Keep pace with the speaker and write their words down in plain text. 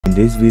In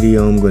this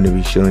video, I'm going to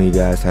be showing you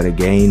guys how to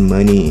gain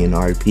money in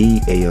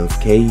RP,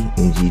 AFK,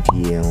 and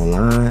GTA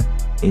Online.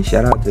 And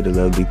shout out to the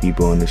lovely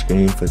people on the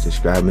screen for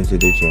subscribing to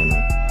the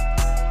channel.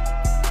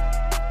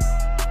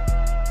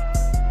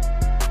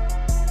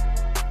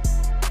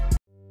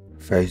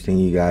 First thing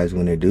you guys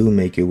want to do,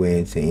 make your way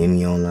into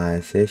any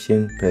online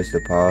session. Press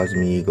the pause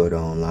menu, go to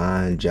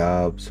online,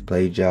 jobs,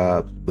 play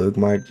jobs,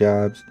 bookmark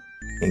jobs,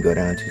 and go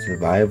down to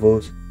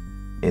survivals.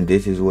 And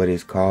this is what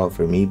it's called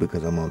for me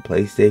because I'm on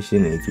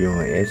PlayStation. If you're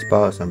on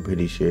Xbox, I'm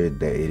pretty sure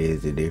that it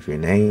is a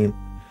different name.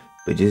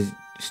 But just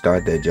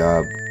start that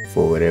job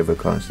for whatever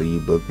console you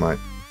bookmark.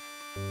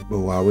 But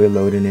while we're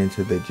loading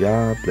into the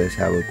job, let's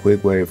have a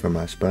quick word from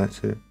my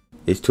sponsor.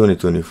 It's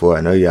 2024.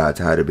 I know y'all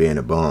tired of being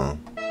a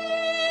bum.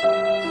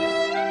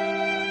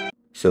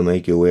 So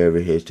make your way over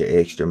here to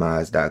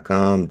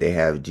extramods.com. They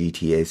have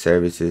GTA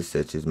services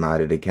such as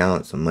modded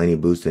accounts, money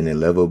boosting, and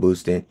level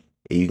boosting.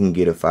 And you can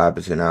get a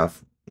 5%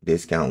 off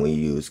discount when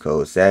you use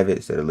code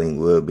SAVAGE, so the link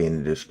will be in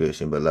the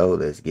description below.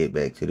 Let's get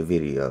back to the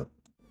video.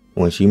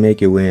 Once you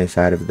make your way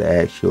inside of the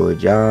actual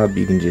job,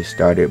 you can just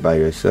start it by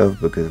yourself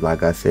because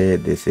like I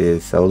said, this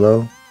is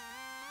solo.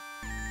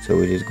 So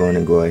we're just going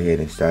to go ahead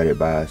and start it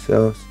by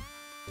ourselves.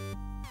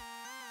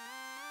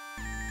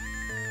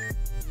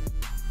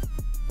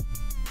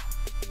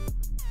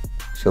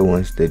 So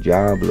once the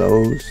job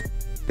loads,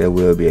 there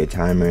will be a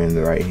timer in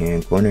the right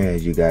hand corner,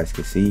 as you guys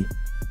can see.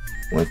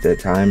 Once that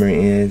timer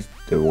ends,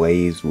 the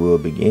waves will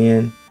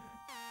begin.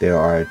 There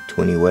are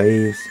 20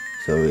 waves,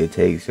 so it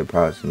takes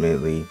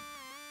approximately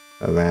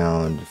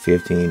around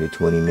 15 to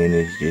 20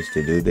 minutes just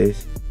to do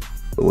this.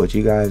 But what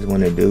you guys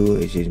want to do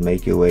is just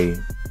make your way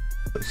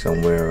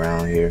somewhere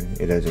around here.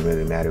 It doesn't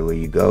really matter where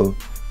you go,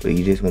 but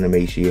you just want to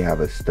make sure you have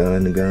a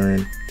stun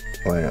gun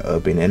or an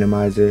up and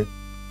animizer.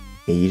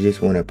 And you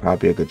just want to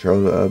prop your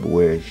controller up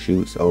where it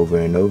shoots over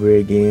and over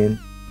again.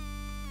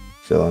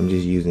 So I'm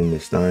just using the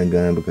stun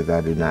gun because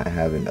I do not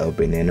have an up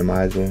and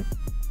animizer.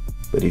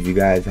 But if you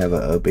guys have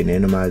an up and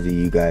animizer,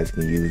 you guys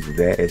can use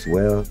that as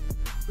well.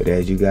 But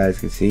as you guys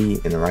can see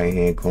in the right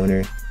hand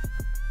corner,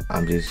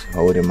 I'm just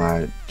holding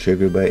my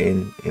trigger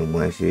button, and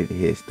once it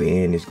hits the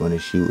end, it's going to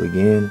shoot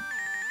again.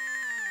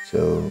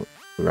 So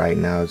right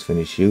now it's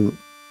finna shoot.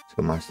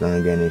 So my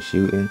stun gun is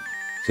shooting.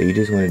 So you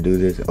just want to do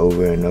this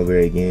over and over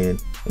again.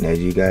 And as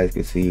you guys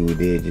can see, we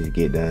did just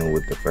get done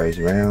with the first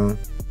round.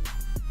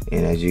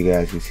 And as you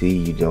guys can see,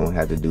 you don't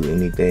have to do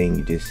anything.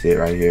 You just sit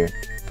right here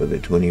for the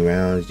 20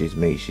 rounds. Just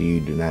make sure you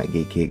do not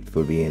get kicked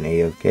for being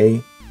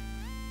AFK.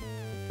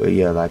 But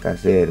yeah, like I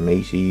said,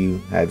 make sure you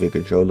have your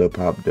controller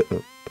propped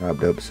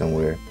up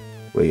somewhere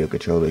where your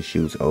controller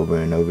shoots over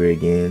and over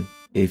again.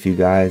 If you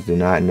guys do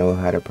not know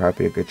how to prop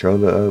your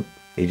controller up,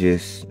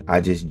 I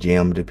just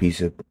jammed a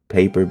piece of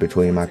paper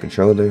between my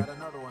controller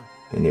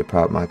and it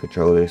propped my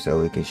controller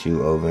so it can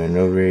shoot over and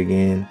over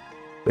again.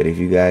 But if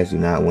you guys do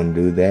not want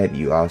to do that,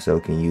 you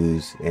also can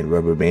use a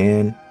rubber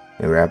band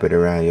and wrap it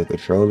around your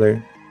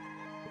controller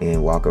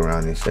and walk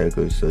around in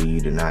circles so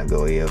you do not go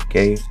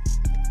AFK.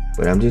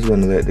 But I'm just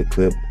going to let the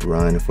clip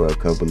run for a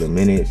couple of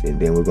minutes, and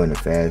then we're going to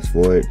fast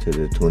forward to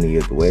the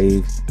 20th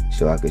wave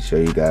so I can show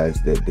you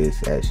guys that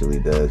this actually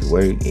does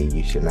work and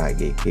you should not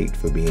get kicked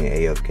for being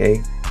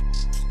AFK.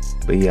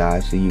 But yeah,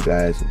 I'll see you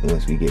guys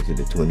once we get to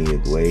the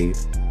 20th wave.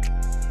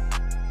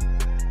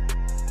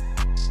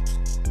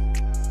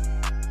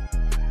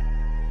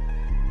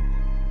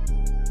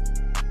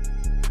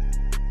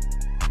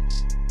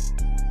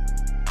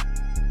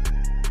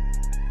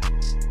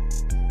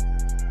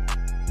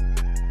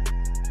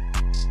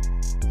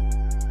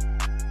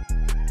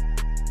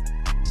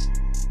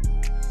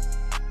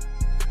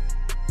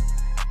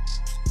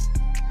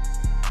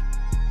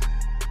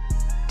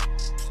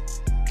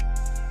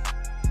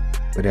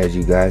 But as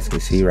you guys can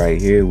see right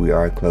here, we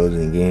are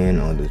closing in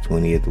on the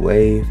 20th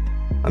wave.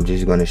 I'm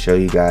just going to show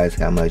you guys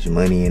how much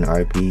money in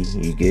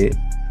RP you get.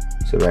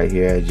 So right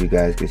here, as you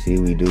guys can see,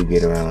 we do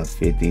get around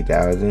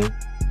 50,000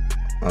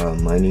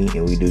 money,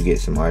 and we do get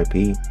some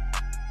RP.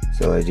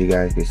 So as you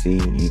guys can see,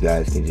 you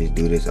guys can just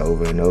do this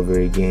over and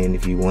over again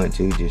if you want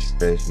to. Just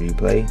press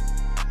replay.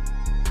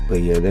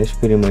 But yeah, that's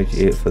pretty much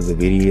it for the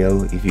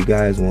video. If you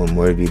guys want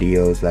more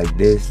videos like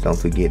this, don't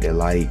forget to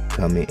like,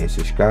 comment, and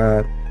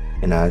subscribe.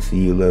 And I'll see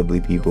you lovely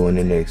people in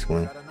the next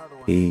one.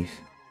 Peace.